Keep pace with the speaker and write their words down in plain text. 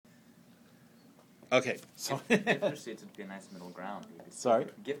Okay. So gift receipts would be a nice middle ground. Sorry?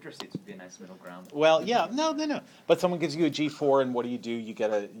 Gift receipts would be a nice middle ground. Well, yeah, no. But someone gives you a G4, and what do? You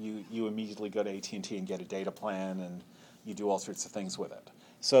get you immediately go to AT&T and get a data plan, and you do all sorts of things with it.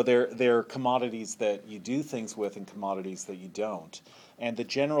 So there are commodities that you do things with, and commodities that you don't. And the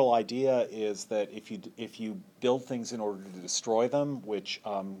general idea is that if you build things in order to destroy them, which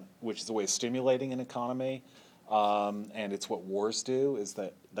is a way of stimulating an economy, and it's what wars do, is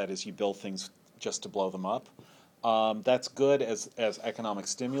that is you build things just to blow them up. That's good as economic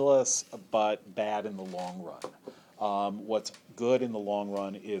stimulus, but bad in the long run. What's good in the long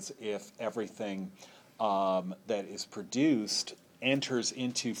run is if everything that is produced enters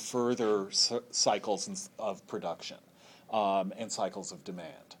into further cycles of production and cycles of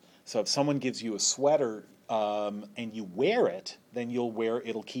demand. So if someone gives you a sweater and you wear it, then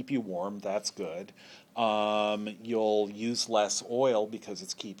it'll keep you warm. That's good. You'll use less oil because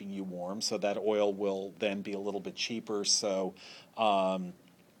it's keeping you warm, so that oil will then be a little bit cheaper. So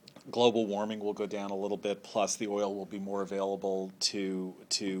global warming will go down a little bit, plus the oil will be more available to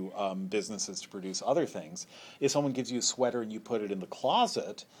businesses to produce other things. If someone gives you a sweater and you put it in the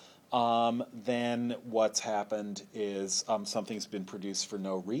closet, then what's happened is something's been produced for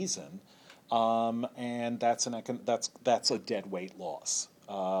no reason, and that's a dead weight loss.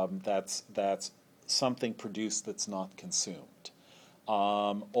 That's something produced that's not consumed.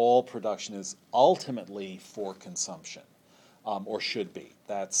 All production is ultimately for consumption. Or should be.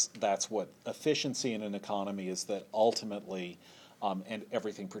 That's what efficiency in an economy is, that ultimately and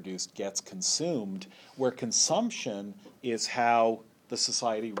everything produced gets consumed, where consumption is how the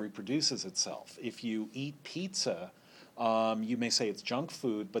society reproduces itself. If you eat pizza, you may say it's junk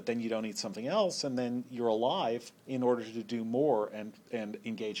food, but then you don't eat something else, and then you're alive in order to do more and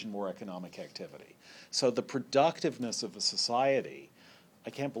engage in more economic activity. So the productiveness of a society, I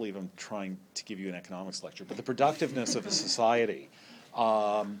can't believe I'm trying to give you an economics lecture, but the productiveness of a society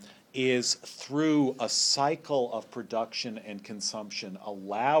is through a cycle of production and consumption,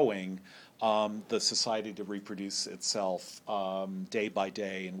 allowing the society to reproduce itself day by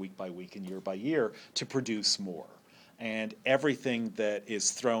day and week by week and year by year to produce more. And everything that is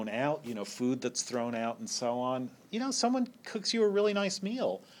thrown out, food that's thrown out and so on, someone cooks you a really nice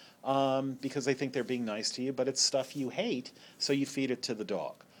meal because they think they're being nice to you, but it's stuff you hate, so you feed it to the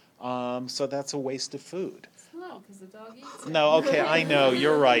dog. So that's a waste of food. No, because the dog eats it. No, okay, I know,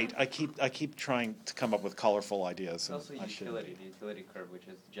 you're right. I keep trying to come up with colorful ideas. It's also the utility curve, which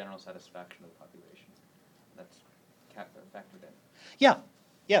is the general satisfaction of the population. That's factored in. Yeah,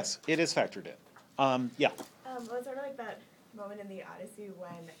 yes, it is factored in. Yeah. Well, it's sort of like that moment in the Odyssey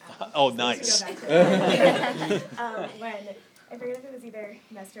when... oh, nice. When, I forget if it was either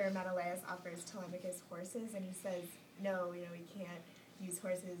Nestor or Menelaus offers Telemachus horses, and he says, no, we can't use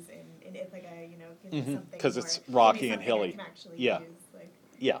horses in Ithaca, give me something because it's rocky and hilly. I can actually Yeah. use,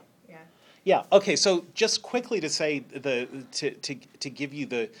 Yeah. Yeah. Yeah. Okay. So just quickly to say to give you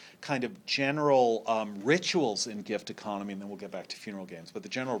the kind of general rituals in gift economy, and then we'll get back to funeral games. But the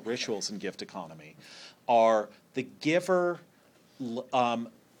general rituals in gift economy are the giver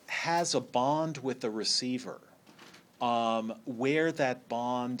has a bond with the receiver, where that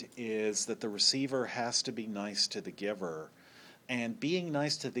bond is that the receiver has to be nice to the giver, and being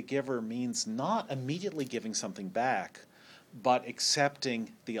nice to the giver means not immediately giving something back, but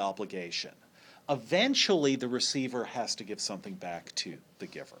accepting the obligation. Eventually, the receiver has to give something back to the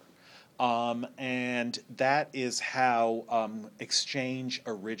giver. And that is how exchange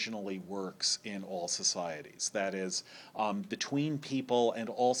originally works in all societies. That is, between people and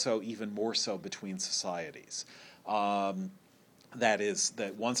also even more so between societies. That is,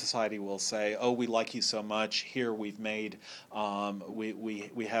 that one society will say, oh, we like you so much, here we've made,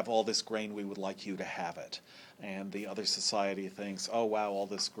 we have all this grain, we would like you to have it. And the other society thinks, oh, wow, all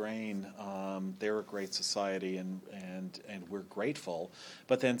this grain, they're a great society and we're grateful.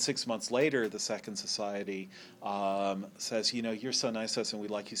 But then 6 months later, the second society says, you're so nice to us and we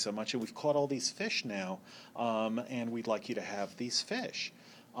like you so much, and we've caught all these fish now, and we'd like you to have these fish.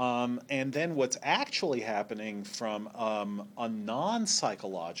 And then what's actually happening from a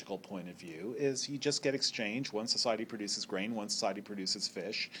non-psychological point of view is you just get exchange. One society produces grain, one society produces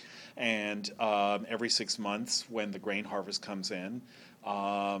fish. And every 6 months when the grain harvest comes in,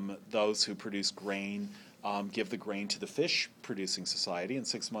 those who produce grain give the grain to the fish-producing society, and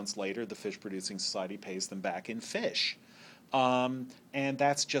 6 months later the fish-producing society pays them back in fish. And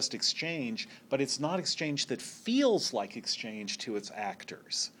that's just exchange, but it's not exchange that feels like exchange to its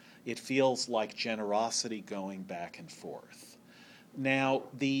actors. It feels like generosity going back and forth. Now,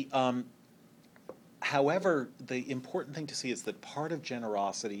 However, the important thing to see is that part of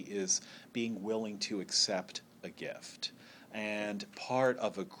generosity is being willing to accept a gift. And part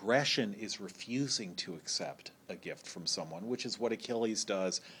of aggression is refusing to accept a gift from someone, which is what Achilles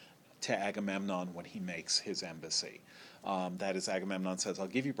does to Agamemnon when he makes his embassy. That is, Agamemnon says, I'll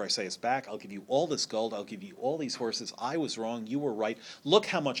give you Briseis back, I'll give you all this gold, I'll give you all these horses, I was wrong, you were right, look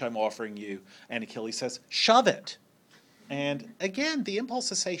how much I'm offering you. And Achilles says, shove it. And again, the impulse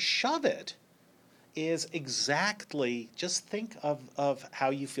to say, shove it, is exactly, just think of how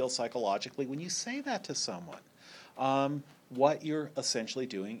you feel psychologically when you say that to someone. What you're essentially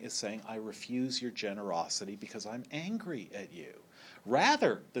doing is saying, I refuse your generosity because I'm angry at you.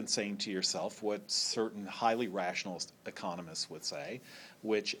 Rather than saying to yourself what certain highly rationalist economists would say,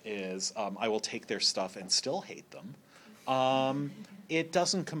 which is, I will take their stuff and still hate them, it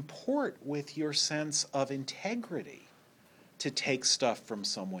doesn't comport with your sense of integrity to take stuff from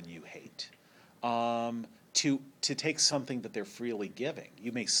someone you hate. To take something that they're freely giving.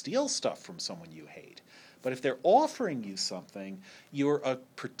 You may steal stuff from someone you hate, but if they're offering you something, you're a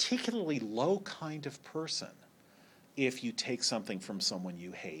particularly low kind of person if you take something from someone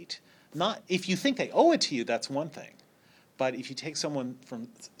you hate. Not if you think they owe it to you, that's one thing. But if you take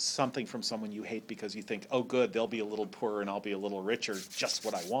something from someone you hate because you think, oh good, they'll be a little poorer and I'll be a little richer, just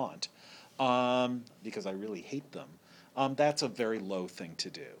what I want, because I really hate them, that's a very low thing to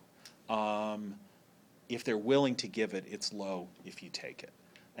do. If they're willing to give it, it's low if you take it.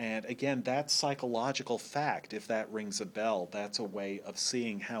 And again, that psychological fact, if that rings a bell, that's a way of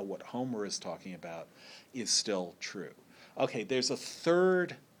seeing how what Homer is talking about is still true. Okay, there's a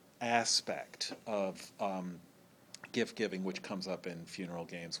third aspect of gift giving which comes up in funeral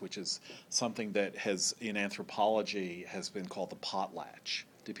games, which is something that has, in anthropology, has been called the potlatch.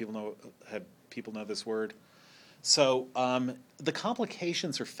 Have people know this word? So the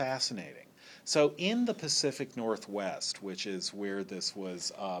complications are fascinating. So in the Pacific Northwest, which is where this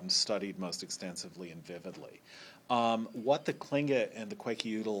was studied most extensively and vividly, what the Tlingit and the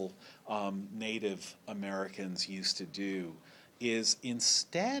Quakiutl Native Americans used to do is,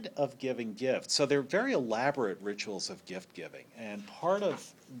 instead of giving gifts, so they're very elaborate rituals of gift giving, and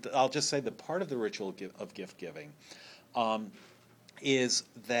I'll just say that part of the ritual of gift giving is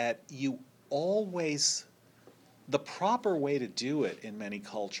that you always, the proper way to do it in many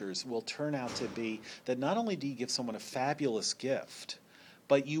cultures will turn out to be that not only do you give someone a fabulous gift,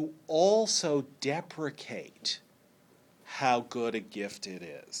 but you also deprecate how good a gift it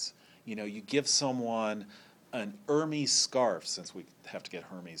is. You know, you give someone an Hermes scarf, since we have to get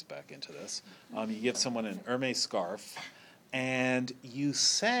Hermes back into this. You give someone an Hermes scarf, and you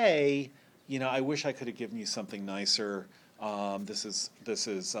say, you know, I wish I could have given you something nicer. This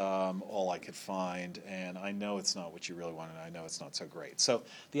is all I could find, and I know it's not what you really wanted. I know it's not so great. So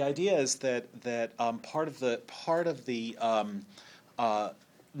the idea is that part of the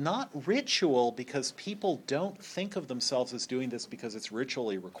not ritual, because people don't think of themselves as doing this because it's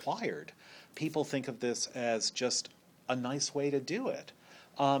ritually required. People think of this as just a nice way to do it.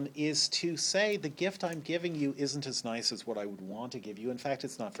 Is to say the gift I'm giving you isn't as nice as what I would want to give you. In fact,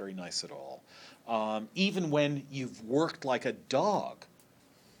 it's not very nice at all. Even when you've worked like a dog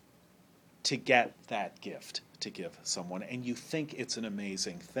to get that gift to give someone, and you think it's an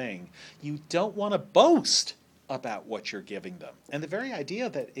amazing thing, you don't want to boast about what you're giving them. And the very idea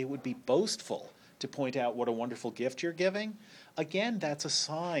that it would be boastful to point out what a wonderful gift you're giving, again, that's a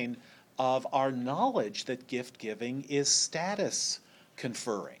sign of our knowledge that gift giving is status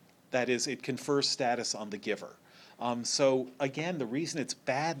conferring. That is, it confers status on the giver. So again, the reason it's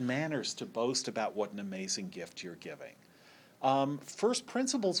bad manners to boast about what an amazing gift you're giving. First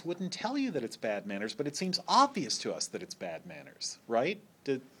principles wouldn't tell you that it's bad manners, but it seems obvious to us that it's bad manners, right?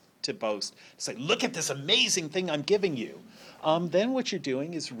 To boast, say, look at this amazing thing I'm giving you. Then what you're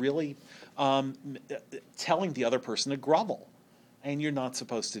doing is really telling the other person to grovel, and you're not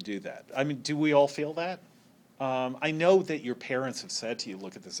supposed to do that. I mean, do we all feel that? I know that your parents have said to you,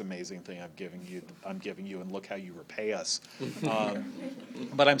 look at this amazing thing I'm giving you, and look how you repay us.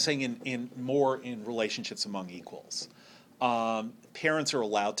 But I'm saying in relationships among equals. Parents are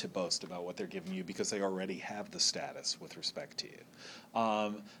allowed to boast about what they're giving you because they already have the status with respect to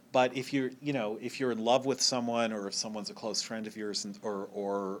you. But if you're in love with someone, or if someone's a close friend of yours,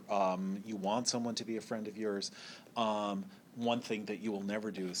 or you want someone to be a friend of yours, one thing that you will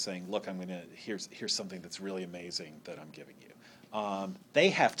never do is saying, look, here's something that's really amazing that I'm giving you. They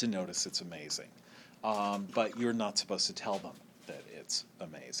have to notice it's amazing, but you're not supposed to tell them that it's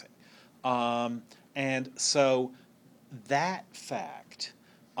amazing. And so that fact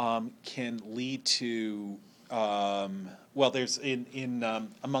can lead to well, there's in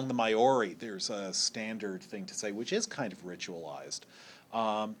among the Maori, there's a standard thing to say, which is kind of ritualized.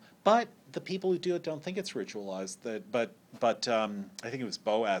 But the people who do it don't think it's ritualized. But I think it was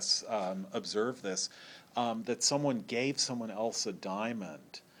Boas observed this, that someone gave someone else a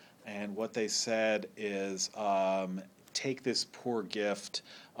diamond, and what they said is, take this poor gift.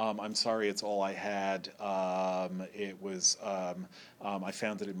 I'm sorry, it's all I had. It was I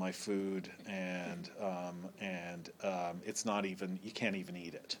found it in my food, and it's not even, you can't even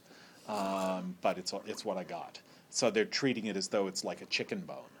eat it. But it's what I got. So they're treating it as though it's like a chicken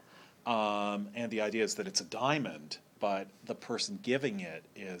bone. And the idea is that it's a diamond, but the person giving it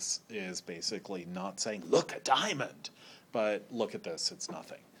is basically not saying, look, a diamond, but look at this, it's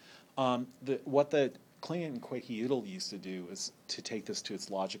nothing. What the Klingon and Quakiutl used to do is to take this to its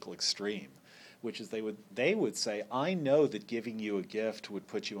logical extreme, which is they would say, I know that giving you a gift would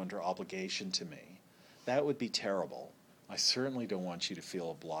put you under obligation to me. That would be terrible. I certainly don't want you to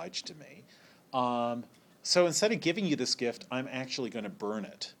feel obliged to me. So instead of giving you this gift, I'm actually going to burn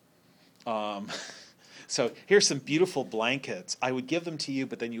it. So here's some beautiful blankets. I would give them to you,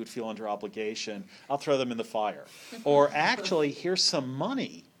 but then you would feel under obligation. I'll throw them in the fire. Or actually, here's some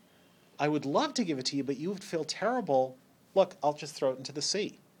money. I would love to give it to you, but you would feel terrible. Look, I'll just throw it into the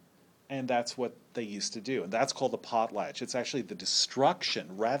sea. And that's what they used to do. And that's called the potlatch. It's actually the destruction.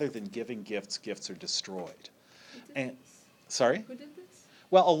 Rather than giving gifts, gifts are destroyed. And sorry? Who did this?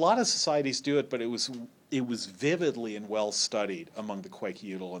 Well, a lot of societies do it, but it was vividly and well studied among the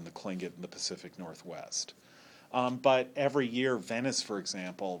Quakiutl and the Tlingit in the Pacific Northwest. But every year, Venice, for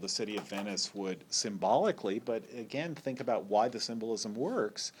example, the city of Venice would symbolically, but again, think about why the symbolism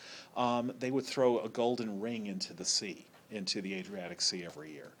works, they would throw a golden ring into the sea, into the Adriatic Sea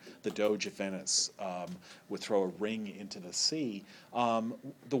every year. The Doge of Venice would throw a ring into the sea.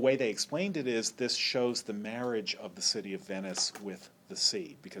 The way they explained it is this shows the marriage of the city of Venice with the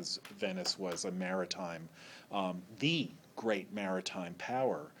sea, because Venice was a maritime, the great maritime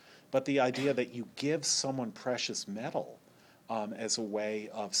power. But the idea that you give someone precious metal as a way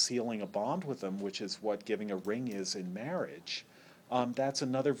of sealing a bond with them, which is what giving a ring is in marriage, that's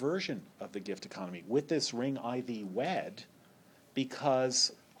another version of the gift economy. With this ring I thee wed,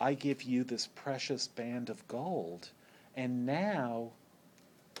 because I give you this precious band of gold, and now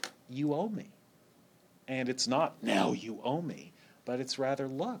you owe me. And it's not, now you owe me, but it's rather,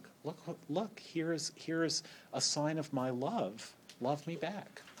 look, here's a sign of my love me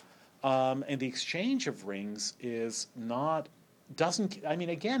back. And the exchange of rings again,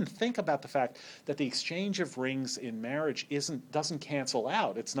 think about the fact that the exchange of rings in marriage doesn't cancel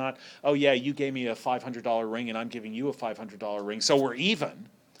out. It's not, oh yeah, you gave me a $500 ring and I'm giving you a $500 ring, so we're even.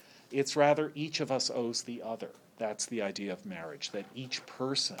 It's rather each of us owes the other. That's the idea of marriage, that each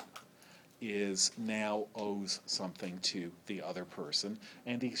person now owes something to the other person,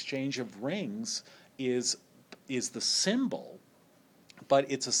 and the exchange of rings is the symbol, but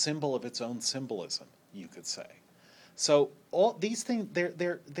it's a symbol of its own symbolism, you could say. So all these things,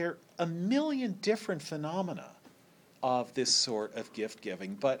 they're a million different phenomena of this sort of gift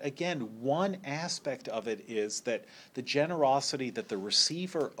giving. But again, one aspect of it is that the generosity that the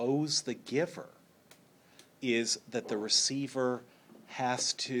receiver owes the giver is that the receiver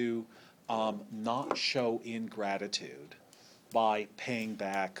has to not show ingratitude by paying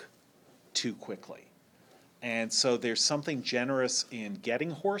back too quickly. And so there's something generous in getting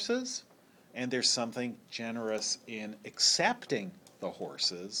horses, and there's something generous in accepting the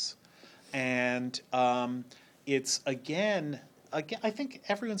horses. And it's, again, I think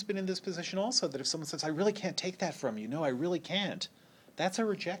everyone's been in this position also, that if someone says, I really can't take that from you, no, I really can't, that's a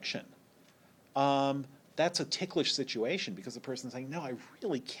rejection. That's a ticklish situation, because the person's saying, no, I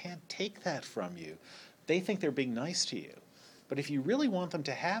really can't take that from you. They think they're being nice to you. But if you really want them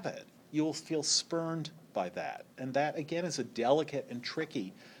to have it, you'll feel spurned by that. And that, again, is a delicate and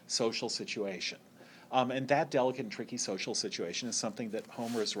tricky social situation. And that delicate and tricky social situation is something that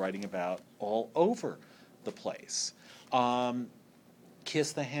Homer is writing about all over the place.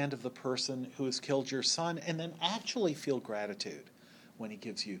 Kiss the hand of the person who has killed your son, and then actually feel gratitude when he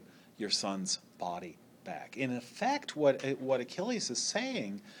gives you your son's body back. In effect, what Achilles is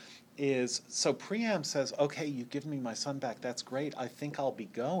saying is, so Priam says, okay, you've given me my son back, that's great, I think I'll be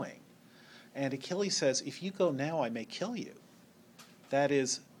going. And Achilles says, if you go now, I may kill you. That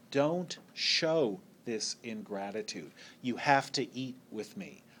is, don't show this ingratitude. You have to eat with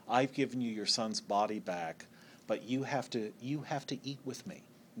me. I've given you your son's body back, but you have to eat with me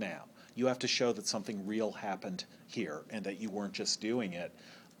now. You have to show that something real happened here and that you weren't just doing it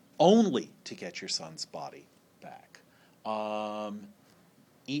only to get your son's body back.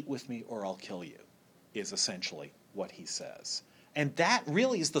 Eat with me or I'll kill you. is essentially what he says. And that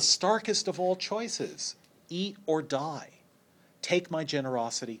really is the starkest of all choices. Eat or die. Take my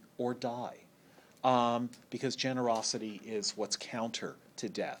generosity or die. Because generosity is what's counter to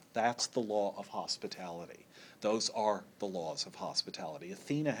death. That's the law of hospitality. Those are the laws of hospitality.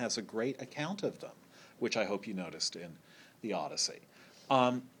 Athena has a great account of them, which I hope you noticed in the Odyssey.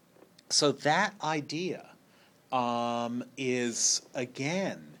 So that idea is,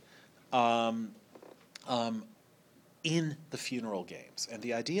 again, in the funeral games. And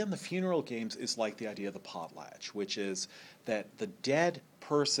the idea in the funeral games is like the idea of the potlatch, which is that the dead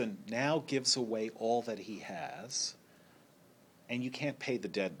person now gives away all that he has, and you can't pay the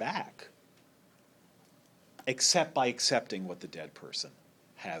dead back, except by accepting what the dead person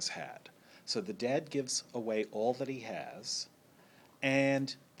has had. So the dead gives away all that he has,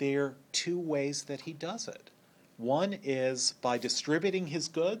 and there are two ways that he does it. One is by distributing his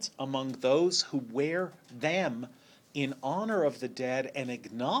goods among those who wear them in honor of the dead and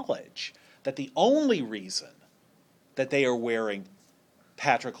acknowledge that the only reason that they are wearing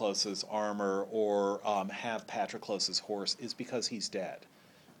Patroclus' armor or have Patroclus' horse is because he's dead.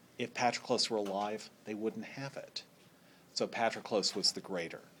 If Patroclus were alive, they wouldn't have it. So Patroclus was the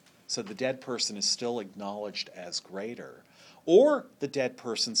greater. So the dead person is still acknowledged as greater. Or the dead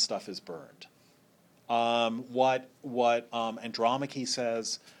person's stuff is burned. What Andromache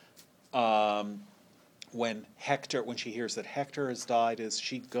says when she hears that Hector has died, is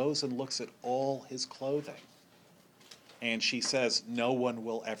she goes and looks at all his clothing. And she says, no one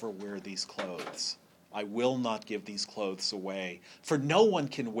will ever wear these clothes. I will not give these clothes away, for no one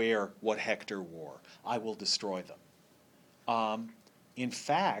can wear what Hector wore. I will destroy them. In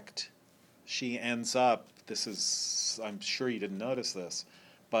fact, she ends up, I'm sure you didn't notice this,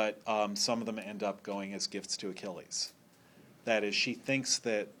 but some of them end up going as gifts to Achilles. That is, she thinks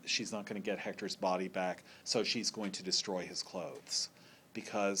that she's not going to get Hector's body back, so she's going to destroy his clothes,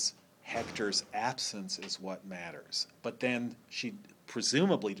 because Hector's absence is what matters. But then she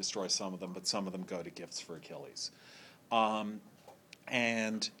presumably destroys some of them, but some of them go to gifts for Achilles.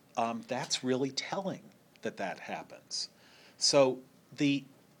 And that's really telling that happens. So the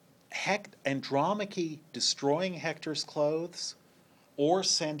Andromache destroying Hector's clothes or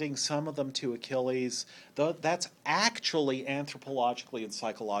sending some of them to Achilles, that's actually anthropologically and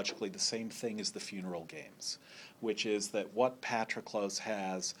psychologically the same thing as the funeral games, which is that what Patroclus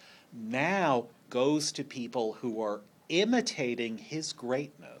has now goes to people who are imitating his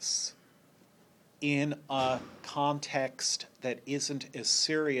greatness in a context that isn't as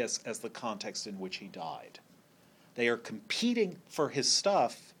serious as the context in which he died. They are competing for his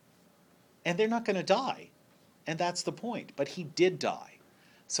stuff, and they're not going to die. And that's the point. But he did die.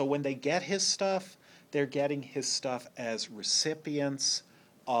 So when they get his stuff, they're getting his stuff as recipients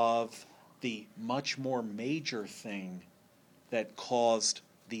of the much more major thing that caused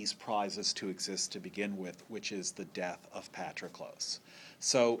these prizes to exist to begin with, which is the death of Patroclus.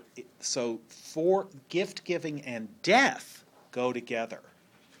 So for gift giving and death go together,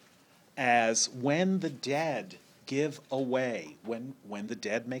 as when the dead give away, when the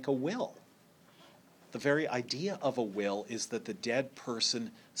dead make a will. The very idea of a will is that the dead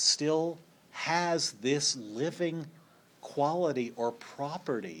person still has this living quality or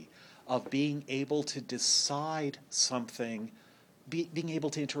property of being able to decide something, being able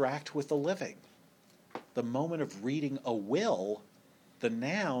to interact with the living. The moment of reading a will, the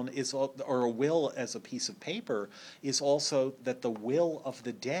noun is, or a will as a piece of paper, is also that the will of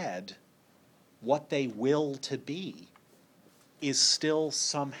the dead, what they will to be, is still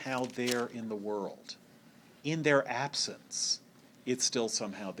somehow there in the world. In their absence, it's still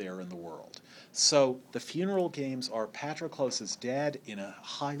somehow there in the world. So the funeral games are Patroclus is dead in a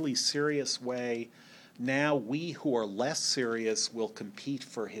highly serious way. Now we who are less serious will compete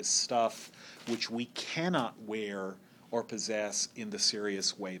for his stuff, which we cannot wear or possess in the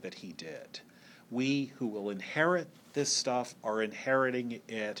serious way that he did. We who will inherit this stuff are inheriting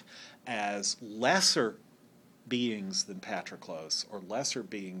it as lesser beings than Patroclus, or lesser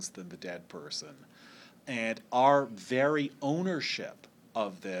beings than the dead person. And our very ownership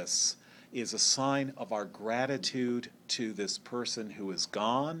of this is a sign of our gratitude to this person who is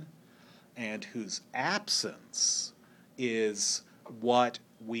gone, and whose absence is what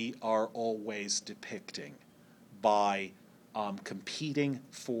we are always depicting by competing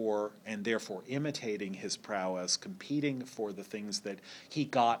for, and therefore imitating his prowess, competing for the things that he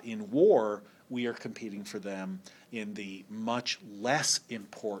got in war. We are competing for them in the much less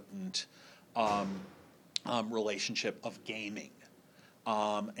important relationship of gaming.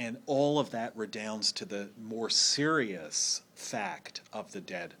 And all of that redounds to the more serious fact of the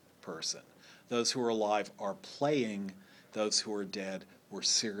dead person. Those who are alive are playing. Those who are dead were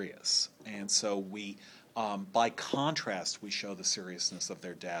serious. And so we, by contrast, we show the seriousness of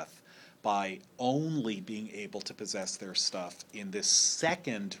their death by only being able to possess their stuff in this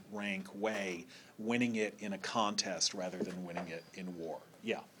second rank way, winning it in a contest rather than winning it in war.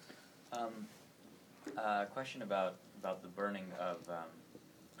 Yeah. A question about the burning of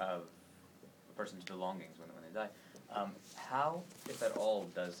a person's belongings when they die. How, if at all,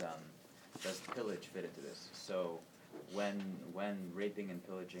 does pillage fit into this? So, when raping and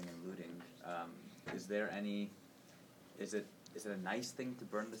pillaging and looting, is it a nice thing to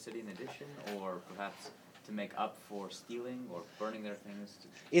burn the city in addition, or perhaps to make up for stealing or burning their things?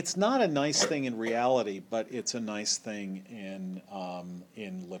 It's not a nice thing in reality, but it's a nice thing in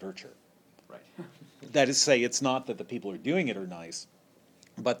literature. Right. That is to say, it's not that the people who are doing it are nice,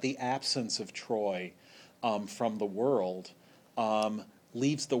 but the absence of Troy from the world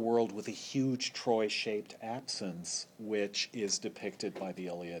leaves the world with a huge Troy-shaped absence, which is depicted by the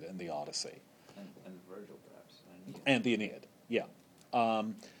Iliad and the Odyssey. And Virgil, perhaps. And the Aeneid, yeah.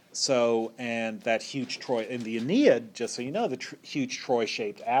 And that huge Troy, in the Aeneid, just so you know, the huge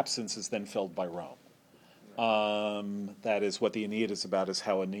Troy-shaped absence is then filled by Rome. That is what the Aeneid is about, is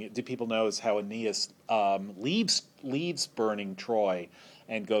how Aeneas, do people know, is how Aeneas leaves burning Troy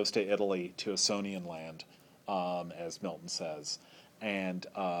and goes to Italy, to Ausonian land, as Milton says, and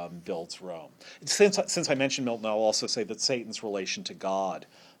builds Rome. Since I mentioned Milton, I'll also say that Satan's relation to God,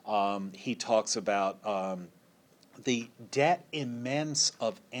 he talks about the debt immense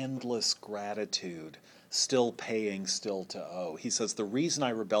of endless gratitude, still paying, still to owe. He says, the reason I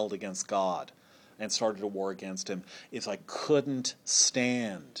rebelled against God and started a war against him is I couldn't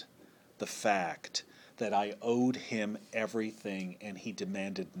stand the fact that I owed him everything and he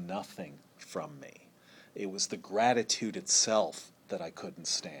demanded nothing from me. It was the gratitude itself that I couldn't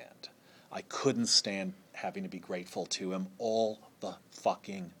stand. I couldn't stand having to be grateful to him all the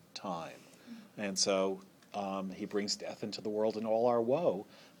fucking time. And so he brings death into the world and all our woe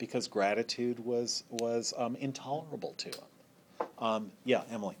because gratitude was intolerable to him. Yeah,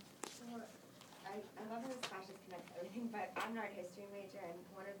 Emily. I love how this clash connects everything, but I'm not a history major, and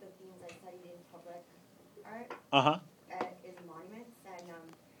one of the themes I studied in public art is monuments and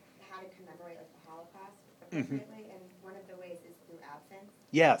how to commemorate like the Holocaust appropriately. And one of the ways is through absence.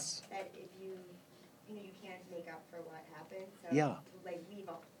 Yes. That if you can't make up for what happened, so Yeah. like leave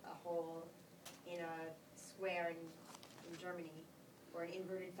a hole in a square in Germany or an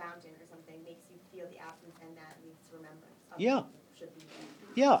inverted fountain or something makes you feel the absence, and that leads to remembrance. Yeah. Should be.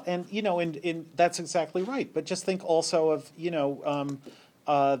 Yeah, and and that's exactly right. But just think also of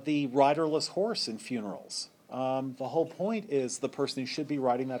the riderless horse in funerals. The whole point is the person who should be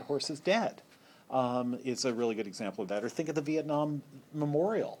riding that horse is dead. It's a really good example of that. Or think of the Vietnam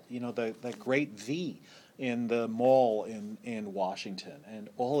Memorial. That great V in the mall in Washington, and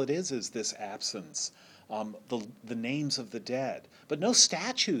all it is this absence. The names of the dead, but no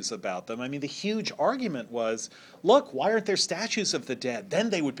statues about them. I mean, the huge argument was, look, why aren't there statues of the dead? Then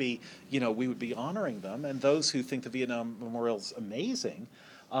they would be, we would be honoring them. And those who think the Vietnam Memorial's amazing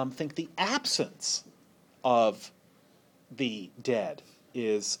think the absence of the dead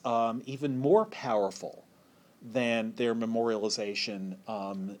is even more powerful than their memorialization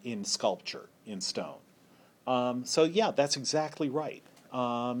in sculpture, in stone. So yeah, that's exactly right.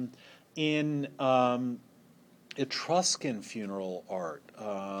 In Etruscan funeral art,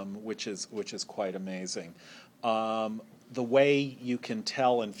 which is quite amazing, the way you can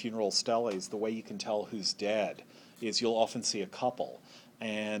tell in funeral steles, the way you can tell who's dead is you'll often see a couple,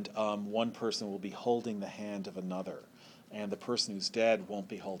 and one person will be holding the hand of another, and the person who's dead won't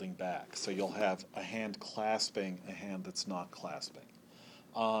be holding back. So you'll have a hand clasping a hand that's not clasping.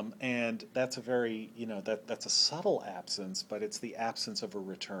 And that's a very, that's a subtle absence, but it's the absence of a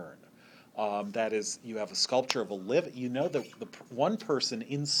return. That is, you have a sculpture of a living. That the one person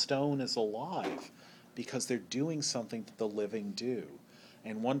in stone is alive because they're doing something that the living do.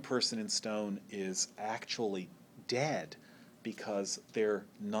 And one person in stone is actually dead because they're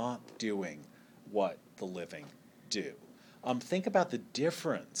not doing what the living do. Think about the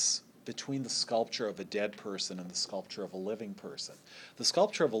difference between the sculpture of a dead person and the sculpture of a living person. The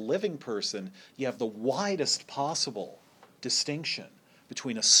sculpture of a living person, you have the widest possible distinction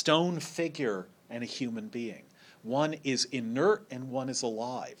between a stone figure and a human being. One is inert and one is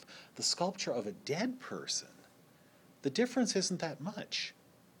alive. The sculpture of a dead person, the difference isn't that much.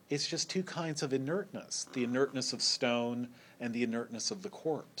 It's just two kinds of inertness, the inertness of stone and the inertness of the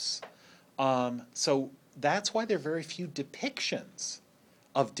corpse. So that's why there are very few depictions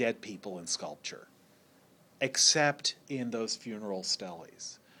of dead people in sculpture, except in those funeral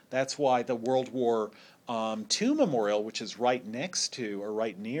steles. That's why the World War II memorial, which is right next to or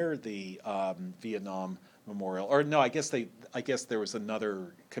right near the Vietnam Memorial, or no, I guess there was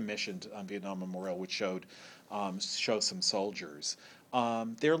another commissioned Vietnam Memorial which showed some soldiers.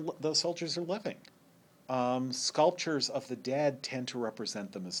 Those soldiers are living. Sculptures of the dead tend to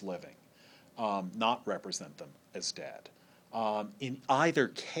represent them as living, not represent them as dead. In either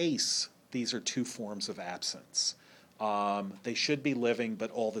case, these are two forms of absence. They should be living,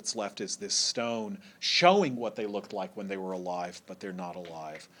 but all that's left is this stone showing what they looked like when they were alive, but they're not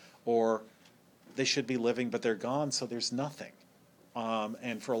alive. Or they should be living, but they're gone, so there's nothing.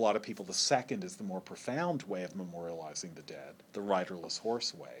 And for a lot of people, the second is the more profound way of memorializing the dead, the riderless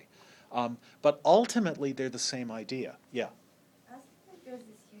horse way. But ultimately, they're the same idea. Yeah. I also think there's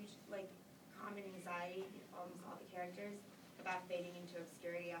this huge, common anxiety amongst all the characters about fading into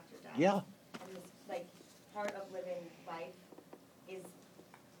obscurity after death. Yeah. And this, part of living life is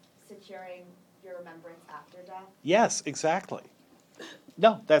securing your remembrance after death. Yes, exactly.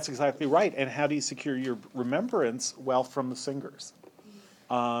 No, that's exactly right. And how do you secure your remembrance? Well, from the singers.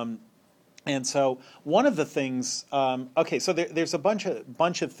 And so one of the things, so there's a bunch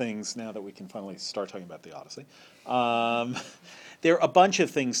of things now that we can finally start talking about the Odyssey. There are a bunch of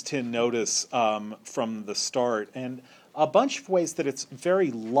things to notice from the start, and a bunch of ways that it's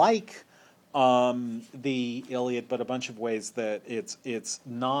very like the Iliad, but a bunch of ways that it's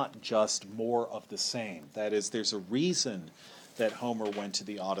not just more of the same. That is, there's a reason that Homer went to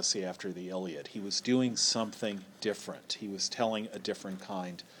the Odyssey after the Iliad. He was doing something different. He was telling a different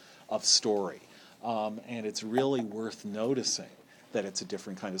kind of story. And it's really worth noticing that it's a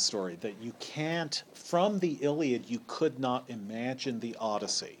different kind of story, that you can't, from the Iliad, you could not imagine the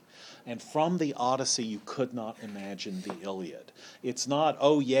Odyssey. And from the Odyssey, you could not imagine the Iliad. It's not,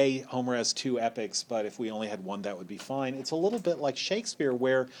 oh, yay, Homer has two epics, but if we only had one, that would be fine. It's a little bit like Shakespeare,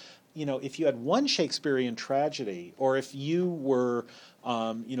 where, if you had one Shakespearean tragedy, or if you were,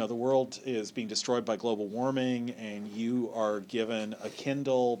 the world is being destroyed by global warming, and you are given a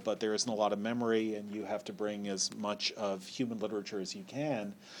Kindle, but there isn't a lot of memory, and you have to bring as much of human literature as you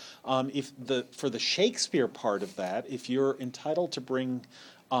can. For the Shakespeare part of that, if you're entitled to bring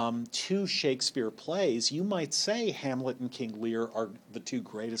two Shakespeare plays, you might say Hamlet and King Lear are the two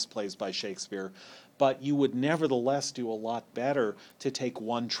greatest plays by Shakespeare, but you would nevertheless do a lot better to take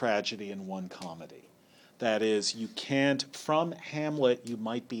one tragedy and one comedy. That is, you can't, from Hamlet, you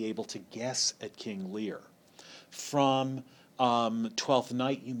might be able to guess at King Lear. From Twelfth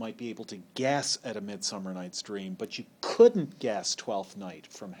Night, you might be able to guess at A Midsummer Night's Dream, but you couldn't guess Twelfth Night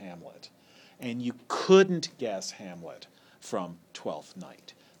from Hamlet. And you couldn't guess Hamlet from Twelfth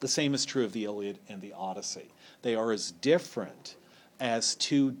Night. The same is true of the Iliad and the Odyssey. They are as different as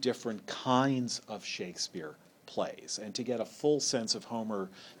two different kinds of Shakespeare plays. And to get a full sense of Homer,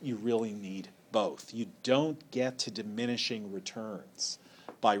 you really need both. You don't get to diminishing returns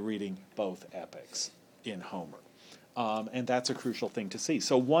by reading both epics in Homer. And that's a crucial thing to see.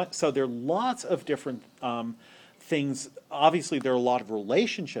 So there are lots of different things. Obviously, there are a lot of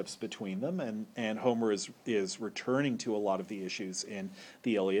relationships between them, and Homer is returning to a lot of the issues in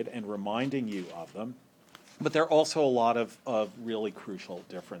the Iliad and reminding you of them. But there are also a lot of really crucial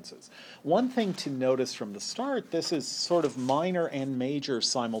differences. One thing to notice from the start, this is sort of minor and major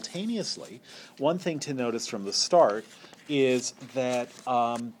simultaneously. One thing to notice from the start is that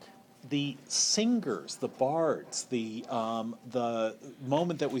the singers, the bards, the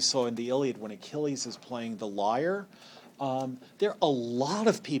moment that we saw in the Iliad when Achilles is playing the lyre, there are a lot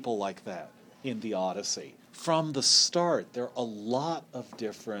of people like that in the Odyssey. From the start, there are a lot of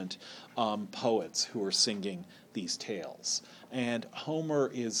different poets who are singing these tales. And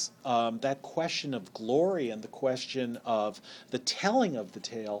Homer is, that question of glory and the question of the telling of the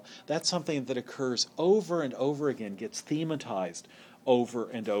tale, that's something that occurs over and over again, gets thematized over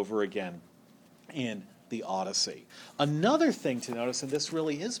and over again in the Odyssey. Another thing to notice, and this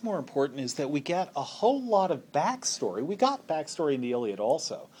really is more important, is that we get a whole lot of backstory. We got backstory in the Iliad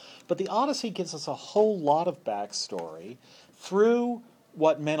also, but the Odyssey gives us a whole lot of backstory through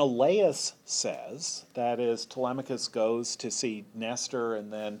what Menelaus says. That is, Telemachus goes to see Nestor,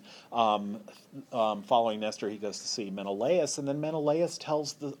 and then following Nestor, he goes to see Menelaus, and then Menelaus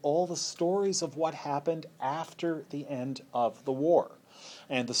tells all the stories of what happened after the end of the war.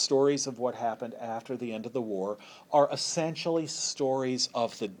 And the stories of what happened after the end of the war are essentially stories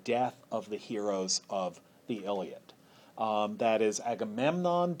of the death of the heroes of the Iliad. That is,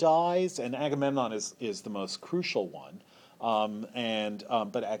 Agamemnon dies, and Agamemnon is the most crucial one.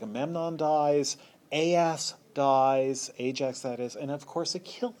 But Agamemnon dies, Ajax dies, and of course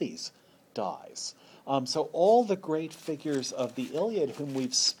Achilles dies. So all the great figures of the Iliad whom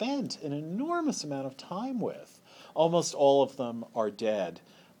we've spent an enormous amount of time with, almost all of them are dead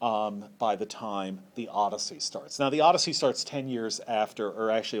by the time the Odyssey starts. Now, the Odyssey starts 10 years after,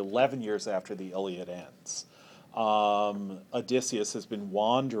 or actually 11 years after the Iliad ends. Odysseus has been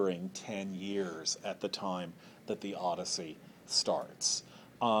wandering 10 years at the time that the Odyssey starts.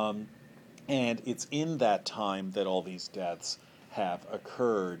 And it's in that time that all these deaths have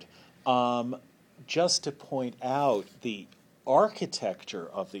occurred. Just to point out, the architecture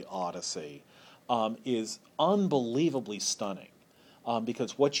of the Odyssey is unbelievably stunning.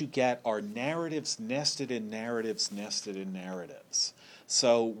 Because what you get are narratives nested in narratives nested in narratives.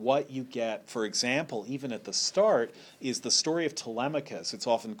 So what you get, for example, even at the start, is the story of Telemachus. It's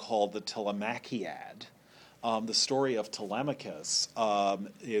often called the Telemachiad. The story of Telemachus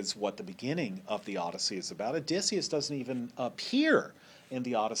is what the beginning of the Odyssey is about. Odysseus doesn't even appear in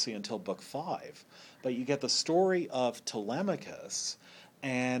the Odyssey until Book 5. But you get the story of Telemachus,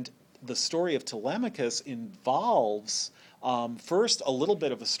 and the story of Telemachus involves first a little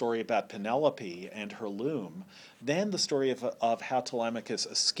bit of a story about Penelope and her loom, then the story of how Telemachus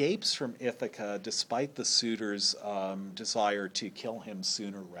escapes from Ithaca despite the suitors' desire to kill him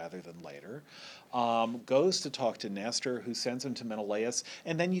sooner rather than later, goes to talk to Nestor, who sends him to Menelaus,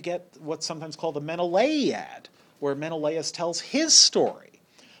 and then you get what's sometimes called the Menelaad, where Menelaus tells his story.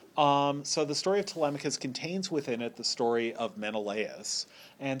 So the story of Telemachus contains within it the story of Menelaus,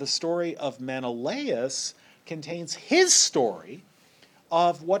 and the story of Menelaus contains his story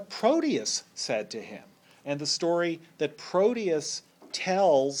of what Proteus said to him, and the story that Proteus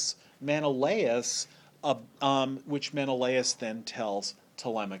tells Menelaus, which Menelaus then tells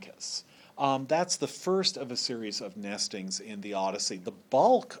Telemachus. That's the first of a series of nestings in the Odyssey. The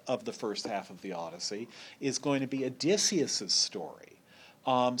bulk of the first half of the Odyssey is going to be Odysseus' story.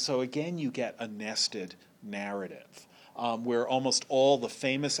 So again, you get a nested narrative, where almost all the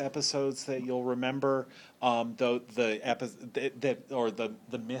famous episodes that you'll remember, the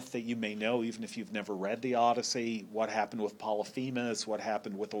myth that you may know, even if you've never read the Odyssey, what happened with Polyphemus, what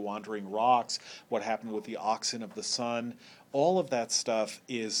happened with the Wandering Rocks, what happened with the oxen of the sun, all of that stuff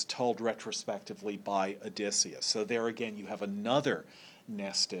is told retrospectively by Odysseus. So there again, you have another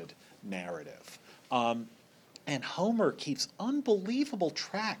nested narrative. And Homer keeps unbelievable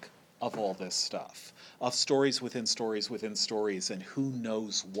track of all this stuff, of stories within stories within stories, and who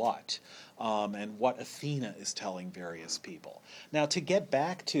knows what, and what Athena is telling various people. Now, to get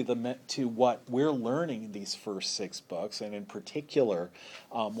back to what we're learning in these first 6 books, and in particular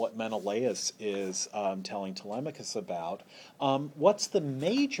what Menelaus is telling Telemachus about, what's the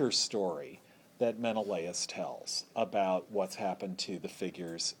major story that Menelaus tells about what's happened to the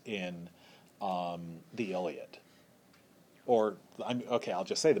figures in the Iliad? Or, I'll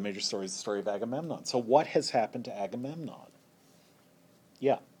just say the major story is the story of Agamemnon. So what has happened to Agamemnon?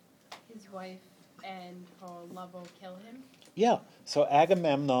 Yeah. His wife and her lover kill him? Yeah. So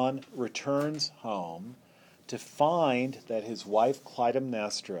Agamemnon returns home to find that his wife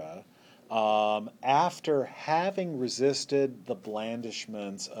Clytemnestra, after having resisted the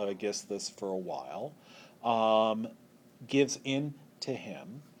blandishments of Aegisthus for a while, gives in to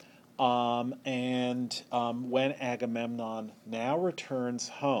him. When Agamemnon now returns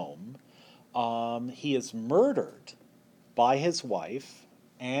home, he is murdered by his wife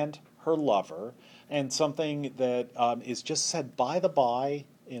and her lover, and something that is just said by the by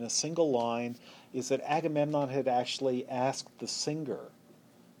in a single line is that Agamemnon had actually asked the singer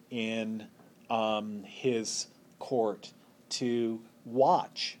in his court to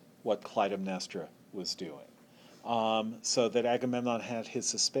watch what Clytemnestra was doing. So that Agamemnon had his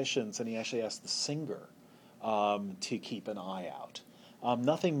suspicions, and he actually asked the singer to keep an eye out.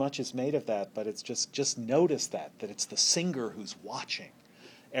 Nothing much is made of that, but it's just notice that it's the singer who's watching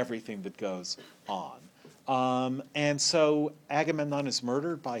everything that goes on. And so Agamemnon is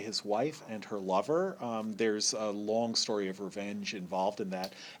murdered by his wife and her lover. There's a long story of revenge involved in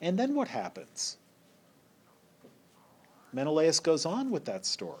that. And then what happens? Menelaus goes on with that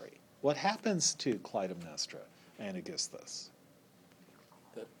story. What happens to Clytemnestra and Aegisthus?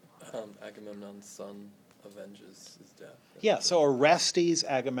 That Agamemnon's son avenges his death. Yeah, so Orestes,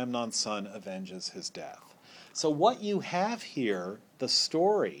 Agamemnon's son, avenges his death. So what you have here, the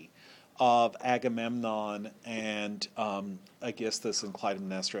story of Agamemnon and Aegisthus and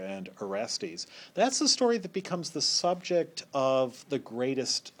Clytemnestra and Orestes, that's the story that becomes the subject of the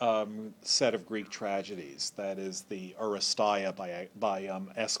greatest set of Greek tragedies, that is the Oresteia by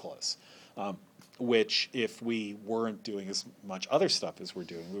Aeschylus, which if we weren't doing as much other stuff as we're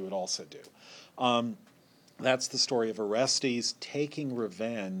doing, we would also do. That's the story of Orestes taking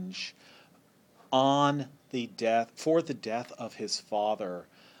revenge for the death of his father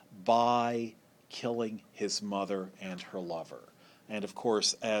by killing his mother and her lover. And of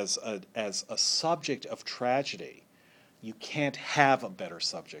course, as a subject of tragedy, you can't have a better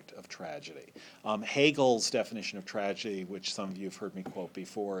subject of tragedy. Hegel's definition of tragedy, which some of you have heard me quote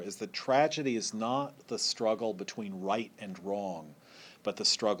before, is that tragedy is not the struggle between right and wrong, but the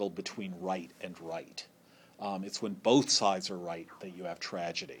struggle between right and right. It's when both sides are right that you have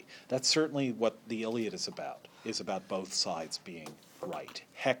tragedy. That's certainly what the Iliad is about both sides being right.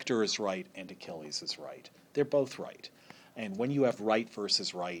 Hector is right and Achilles is right. They're both right. And when you have right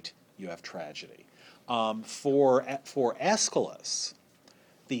versus right, you have tragedy. For Aeschylus,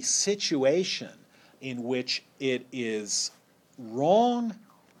 the situation in which it is wrong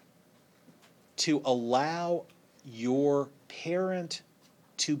to allow your parent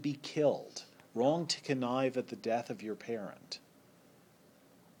to be killed, wrong to connive at the death of your parent,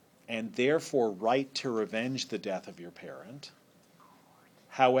 and therefore right to revenge the death of your parent.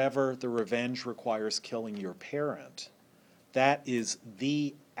 However, the revenge requires killing your parent. That is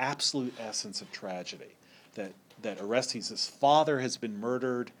the absolute essence of tragedy, that Orestes' father has been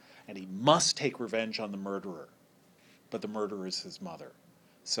murdered, and he must take revenge on the murderer, but the murderer is his mother.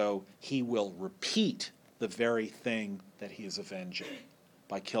 So he will repeat the very thing that he is avenging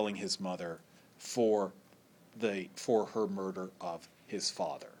by killing his mother for her murder of his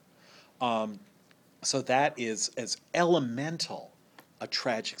father. So that is as elemental a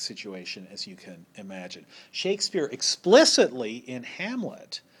tragic situation as you can imagine. Shakespeare explicitly in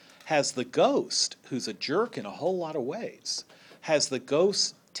Hamlet has the ghost, who's a jerk in a whole lot of ways, has the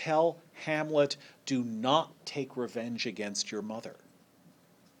ghost tell Hamlet, do not take revenge against your mother.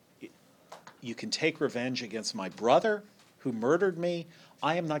 You can take revenge against my brother who murdered me.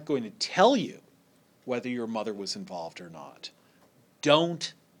 I am not going to tell you whether your mother was involved or not.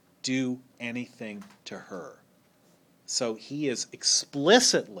 Don't do anything to her. So he is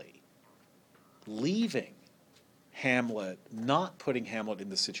explicitly leaving Hamlet, not putting Hamlet in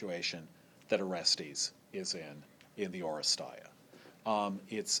the situation that Orestes is in the Oresteia.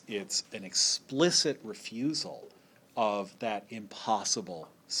 It's an explicit refusal of that impossible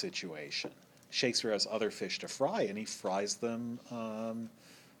situation. Shakespeare has other fish to fry, and he fries them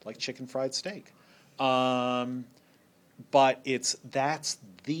like chicken fried steak. But that's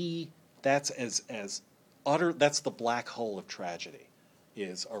the black hole of tragedy,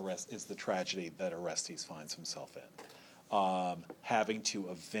 is the tragedy that Orestes finds himself in, having to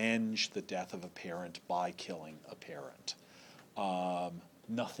avenge the death of a parent by killing a parent.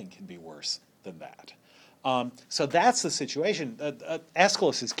 Nothing can be worse than that. So that's the situation.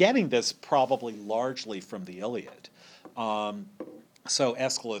 Aeschylus is getting this probably largely from the Iliad. So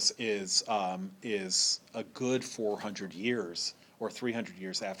Aeschylus is a good 400 years or 300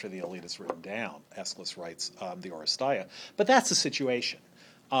 years after the Iliad is written down. Aeschylus writes the Oresteia. But that's the situation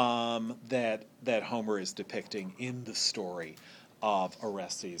that Homer is depicting in the story of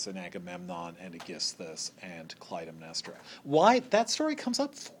Orestes and Agamemnon and Aegisthus and Clytemnestra. Why? That story comes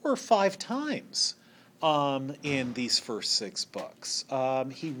up 4 or 5 times in these first 6 books.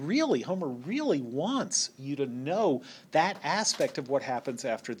 Homer really wants you to know that aspect of what happens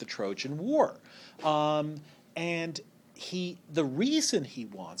after the Trojan War. And the reason he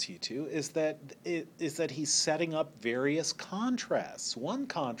wants you to is that he's setting up various contrasts. One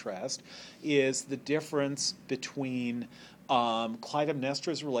contrast is the difference between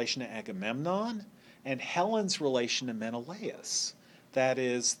Clytemnestra's relation to Agamemnon and Helen's relation to Menelaus. That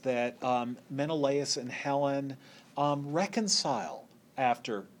is that Menelaus and Helen reconcile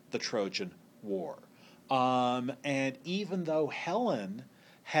after the Trojan War. And even though Helen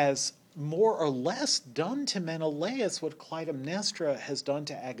has more or less done to Menelaus what Clytemnestra has done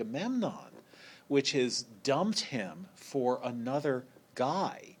to Agamemnon, which is dumped him for another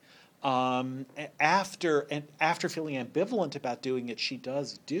guy. After feeling ambivalent about doing it, she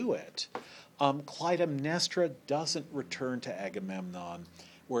does do it. Clytemnestra doesn't return to Agamemnon,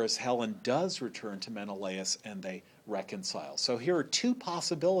 whereas Helen does return to Menelaus, and they reconcile. So here are 2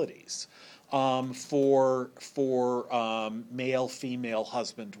 possibilities for male-female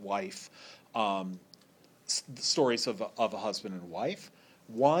husband-wife stories of a husband and wife.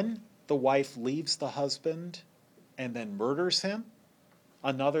 One, the wife leaves the husband and then murders him.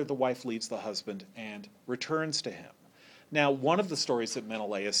 Another, the wife leaves the husband and returns to him. Now, one of the stories that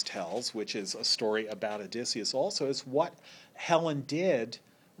Menelaus tells, which is a story about Odysseus also, is what Helen did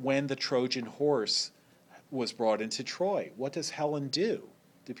when the Trojan horse was brought into Troy. What does Helen do?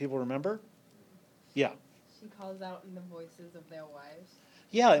 Do people remember? Yeah. She calls out in the voices of their wives.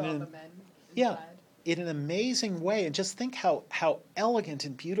 Yeah, all the men inside. In an amazing way. And just think how elegant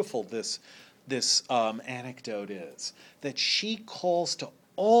and beautiful this anecdote is that she calls to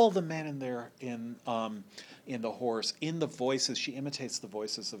all the men in the horse in the voices. She imitates the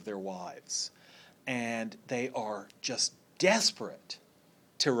voices of their wives, and they are just desperate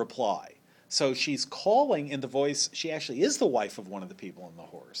to reply. So she's calling in the voice. She actually is the wife of one of the people on the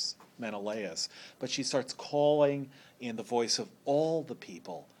horse, Menelaus, but she starts calling in the voice of all the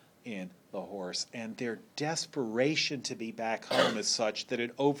people in the horse, and their desperation to be back home is such that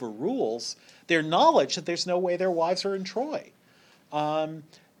it overrules their knowledge that there's no way their wives are in Troy.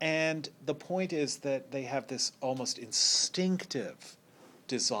 And the point is that they have this almost instinctive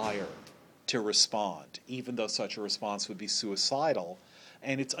desire to respond, even though such a response would be suicidal.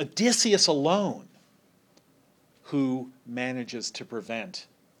 And it's Odysseus alone who manages to prevent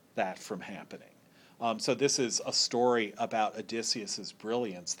that from happening. So this is a story about Odysseus'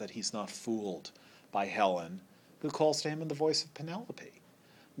 brilliance, that he's not fooled by Helen, who calls to him in the voice of Penelope.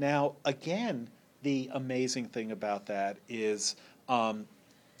 Now, again, the amazing thing about that is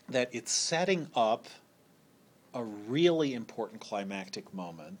that it's setting up a really important climactic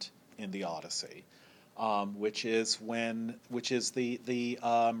moment in the Odyssey, which is the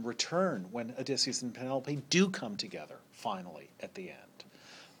return, when Odysseus and Penelope do come together finally at the end,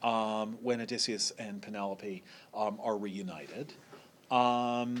 when Odysseus and Penelope are reunited.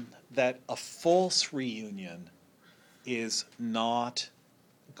 That a false reunion is not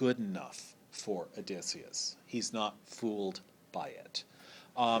good enough for Odysseus. He's not fooled by it.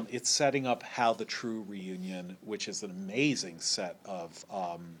 It's setting up how the true reunion, which is an amazing set of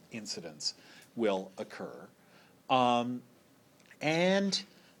incidents, will occur. And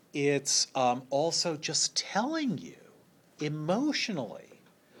it's also just telling you emotionally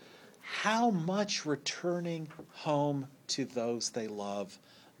how much returning home to those they love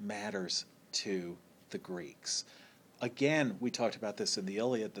matters to the Greeks. Again, we talked about this in the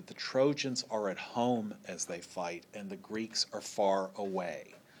Iliad, that the Trojans are at home as they fight, and the Greeks are far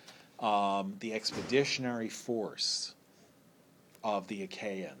away. The expeditionary force of the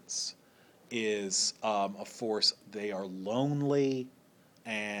Achaeans is a force. They are lonely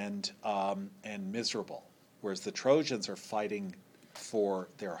and miserable, whereas the Trojans are fighting for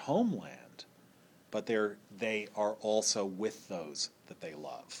their homeland, but they are also with those that they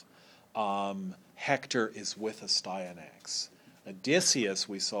love. Hector is with Astyanax. Odysseus,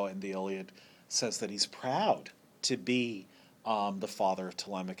 we saw in the Iliad, says that he's proud to be the father of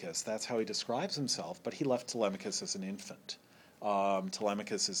Telemachus. That's how he describes himself, but he left Telemachus as an infant.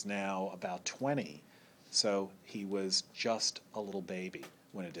 Telemachus is now about 20, so he was just a little baby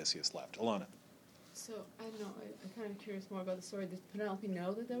when Odysseus left. Alona. So, I don't know, I'm kind of curious more about the story. Did Penelope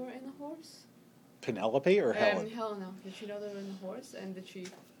know that they were in the horse? Penelope or Helen? Helen, no. Did she know they were in the horse, and did she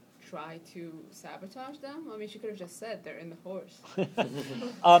try to sabotage them? I mean, she could have just said they're in the horse.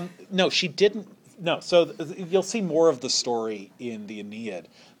 No, she didn't. No, so you'll see more of the story in the Aeneid,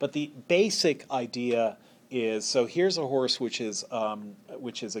 but the basic idea is, so here's a horse which is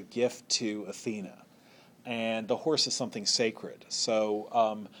a gift to Athena, and the horse is something sacred.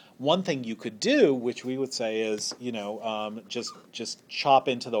 So one thing you could do, which we would say is, just chop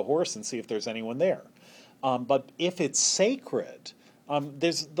into the horse and see if there's anyone there. But if it's sacred,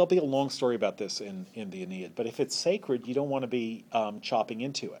 there'll be a long story about this in the Aeneid, but if it's sacred, you don't want to be chopping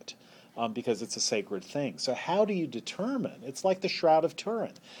into it. Because it's a sacred thing. So how do you determine? It's like the Shroud of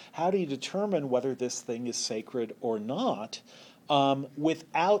Turin. How do you determine whether this thing is sacred or not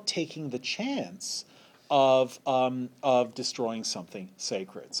without taking the chance of destroying something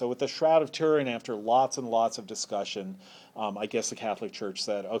sacred? So with the Shroud of Turin, after lots and lots of discussion, I guess the Catholic Church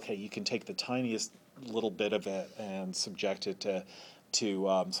said, okay, you can take the tiniest little bit of it and subject it to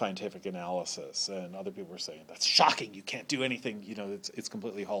scientific analysis, and other people were saying that's shocking. You can't do anything. It's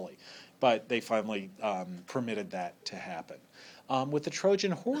completely holy, but they finally permitted that to happen. With the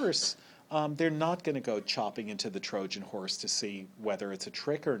Trojan horse, they're not going to go chopping into the Trojan horse to see whether it's a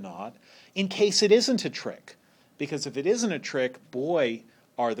trick or not, in case it isn't a trick, because if it isn't a trick, boy,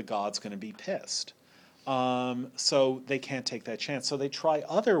 are the gods going to be pissed. So they can't take that chance. So they try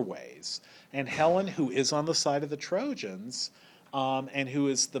other ways, and Helen, who is on the side of the Trojans, and who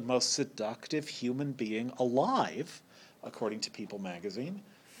is the most seductive human being alive, according to People magazine.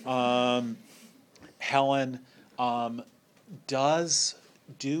 Helen does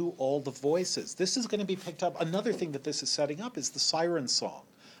do all the voices. This is going to be picked up. Another thing that this is setting up is the siren song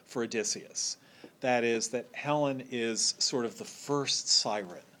for Odysseus. That is, that Helen is sort of the first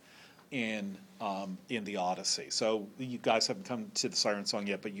siren in the Odyssey. So you guys haven't come to the siren song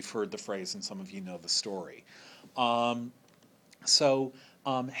yet, but you've heard the phrase, and some of you know the story. So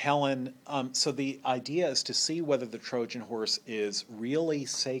Helen, so the idea is to see whether the Trojan horse is really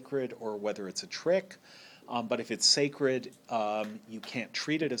sacred or whether it's a trick. But if it's sacred, you can't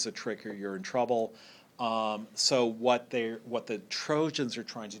treat it as a trick or you're in trouble. So what the Trojans are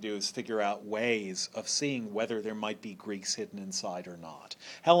trying to do is figure out ways of seeing whether there might be Greeks hidden inside or not.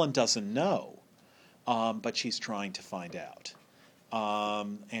 Helen doesn't know, but she's trying to find out.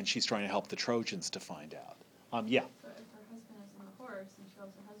 And she's trying to help the Trojans to find out. Yeah. But if her husband is on the horse and she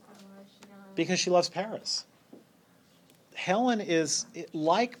loves her husband, why is she not? Because she loves Paris. Helen is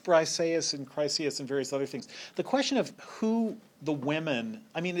like Briseis and Chryseis and various other things. The question of who the women,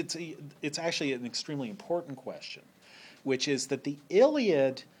 I mean, it's actually an extremely important question, which is that the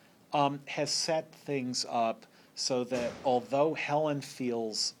Iliad has set things up so that although Helen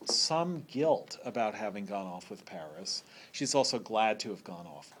feels some guilt about having gone off with Paris, she's also glad to have gone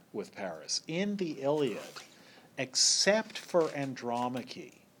off with Paris. In the Iliad, except for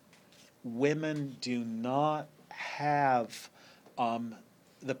Andromache, women do not have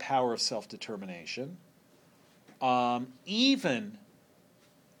the power of self-determination, even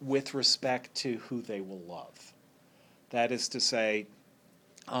with respect to who they will love. That is to say,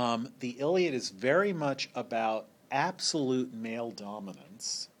 the Iliad is very much about absolute male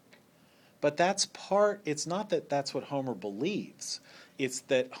dominance, but it's not that that's what Homer believes. It's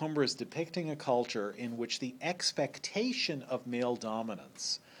that Homer is depicting a culture in which the expectation of male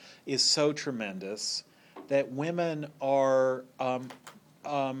dominance is so tremendous that women are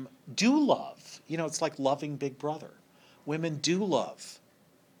do love. It's like loving Big Brother. Women do love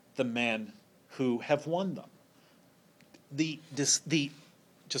the men who have won them.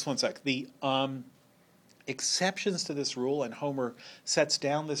 Just one sec. The exceptions to this rule, and Homer sets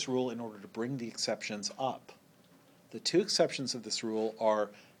down this rule in order to bring the exceptions up. The two exceptions of this rule are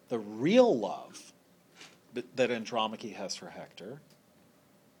the real love that Andromache has for Hector,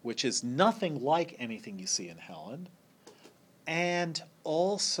 which is nothing like anything you see in Helen, and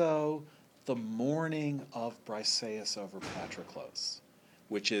also the mourning of Briseis over Patroclus,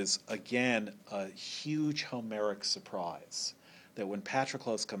 which is, again, a huge Homeric surprise, that when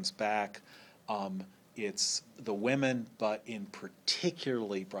Patroclus comes back, it's the women, but in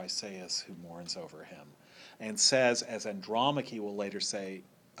particularly Briseis, who mourns over him, and says, as Andromache will later say,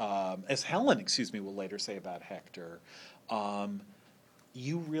 as Helen, will later say about Hector,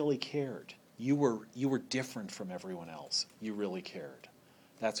 you really cared. You were different from everyone else. You really cared.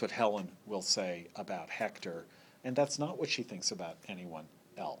 That's what Helen will say about Hector, and that's not what she thinks about anyone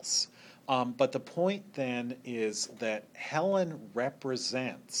else. But the point then is that Helen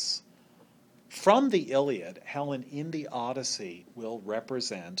represents, from the Iliad, Helen in the Odyssey will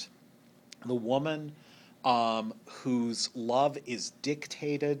represent the woman whose love is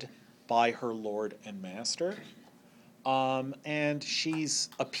dictated by her lord and master. And she's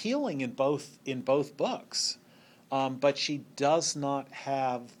appealing in both books, but she does not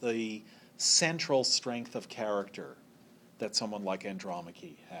have the central strength of character that someone like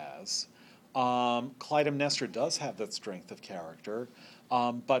Andromache has. Clytemnestra does have that strength of character,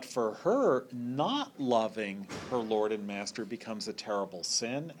 but for her, not loving her lord and master becomes a terrible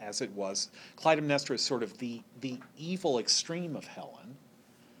sin, as it was. Clytemnestra is sort of the evil extreme of Helen.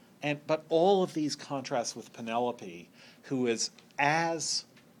 But all of these contrast with Penelope, who is as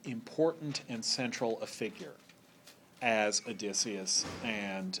important and central a figure as Odysseus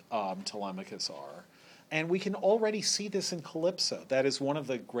and Telemachus are. And we can already see this in Calypso. That is one of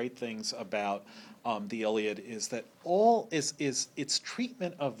the great things about the Iliad, is that all is its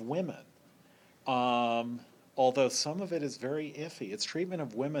treatment of women, although some of it is very iffy. Its treatment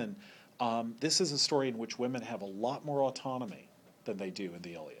of women, this is a story in which women have a lot more autonomy than they do in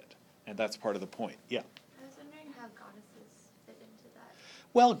the Iliad. And that's part of the point. Yeah. I was wondering how goddesses fit into that.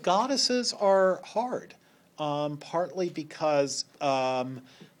 Well, goddesses are hard, partly because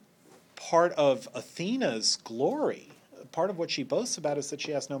part of Athena's glory, part of what she boasts about, is that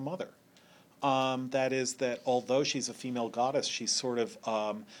she has no mother. That is, that although she's a female goddess, she's sort of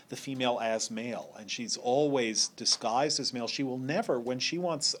the female as male, and she's always disguised as male. She will never, when she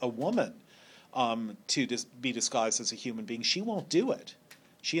wants a woman to be disguised as a human being, she won't do it.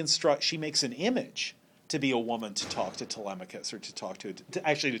 She makes an image to be a woman to talk to Telemachus, or to talk to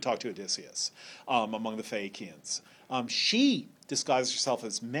Odysseus among the Phaeacians. She disguises herself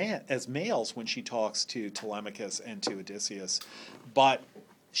as males when she talks to Telemachus and to Odysseus, but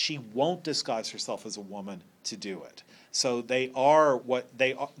she won't disguise herself as a woman to do it. So they are what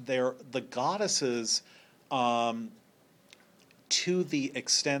they are. They're the goddesses to the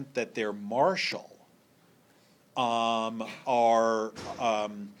extent that they're martial.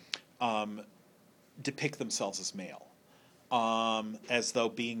 Depict themselves as male. as though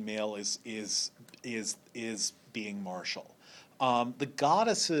being male is being martial. The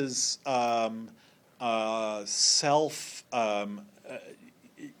goddesses' self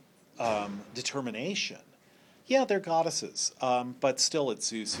determination. Yeah, they're goddesses, but still it's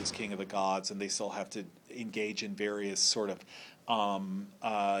Zeus who's king of the gods, and they still have to engage in various sort of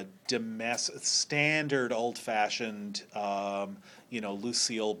standard old-fashioned,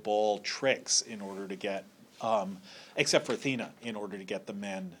 Lucille Ball tricks in order to get, except for Athena, in order to get the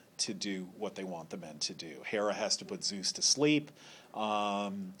men to do what they want the men to do. Hera has to put Zeus to sleep.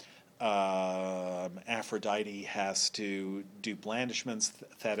 Aphrodite has to do blandishments.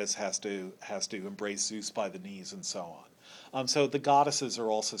 Thetis has to embrace Zeus by the knees, and so on. So the goddesses are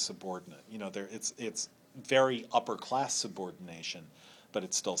also subordinate. It's very upper class subordination, but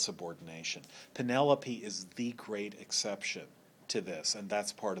it's still subordination. Penelope is the great exception to this, and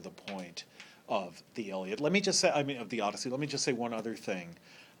that's part of the point of the Iliad. Of the Odyssey. Let me just say one other thing,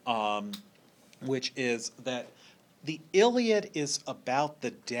 which is that the Iliad is about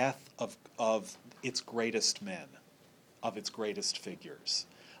the death of its greatest men, of its greatest figures.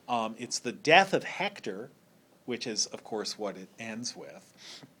 It's the death of Hector, which is, of course, what it ends with.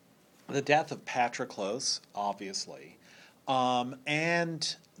 The death of Patroclus, obviously,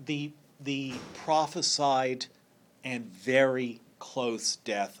 and the prophesied and very close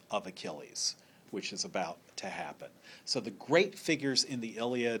death of Achilles, which is about to happen. So the great figures in the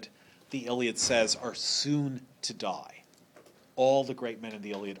Iliad says, are soon to die. All the great men in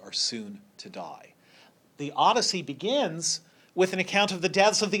the Iliad are soon to die. The Odyssey begins with an account of the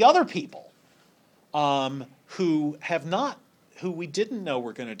deaths of the other people, who we didn't know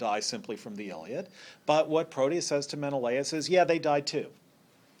were going to die simply from the Iliad. But what Proteus says to Menelaus is, yeah, they died too.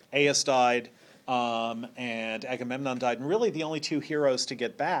 Aias died, and Agamemnon died. And really the only two heroes to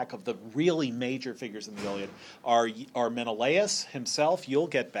get back of the really major figures in the Iliad are Menelaus himself, you'll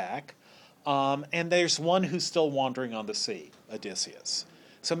get back, and there's one who's still wandering on the sea, Odysseus.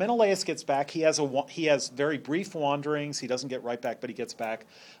 So Menelaus gets back. He has very brief wanderings. He doesn't get right back, but he gets back.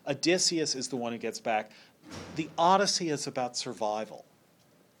 Odysseus is the one who gets back. The Odyssey is about survival.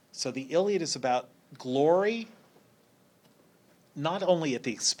 So the Iliad is about glory, not only at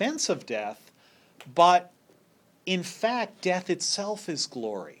the expense of death, but in fact, death itself is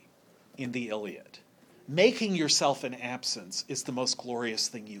glory in the Iliad. Making yourself an absence is the most glorious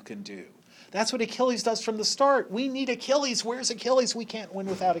thing you can do. That's what Achilles does from the start. We need Achilles. Where's Achilles? We can't win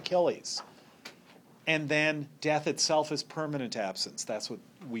without Achilles. And then death itself is permanent absence. That's what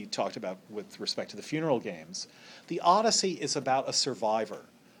we talked about with respect to the funeral games. The Odyssey is about a survivor.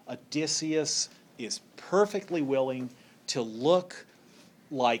 Odysseus is perfectly willing to look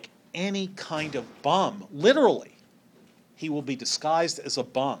like any kind of bum. Literally, he will be disguised as a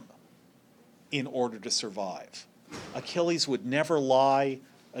bum in order to survive. Achilles would never lie.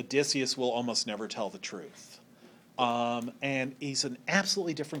 Odysseus will almost never tell the truth. And he's an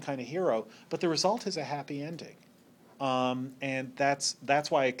absolutely different kind of hero, but the result is a happy ending. And that's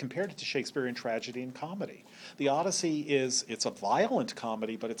why I compared it to Shakespearean tragedy and comedy. The Odyssey it's a violent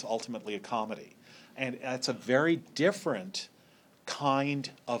comedy, but it's ultimately a comedy. And it's a very different kind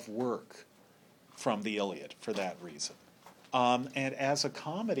of work from the Iliad for that reason. And as a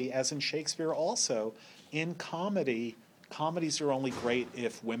comedy, as in Shakespeare also, in comedies are only great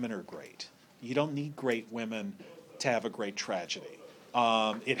if women are great. You don't need great women to have a great tragedy.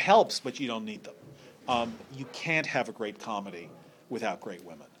 It helps, but you don't need them. You can't have a great comedy without great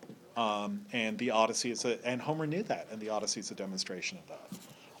women. And the Odyssey and Homer knew that, and the Odyssey is a demonstration of that.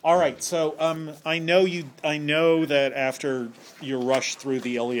 All right, so I know that after you rush through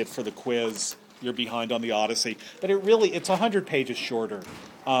the Iliad for the quiz, you're behind on the Odyssey, but it's 100 pages shorter,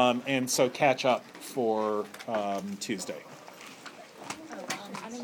 and so catch up for Tuesday.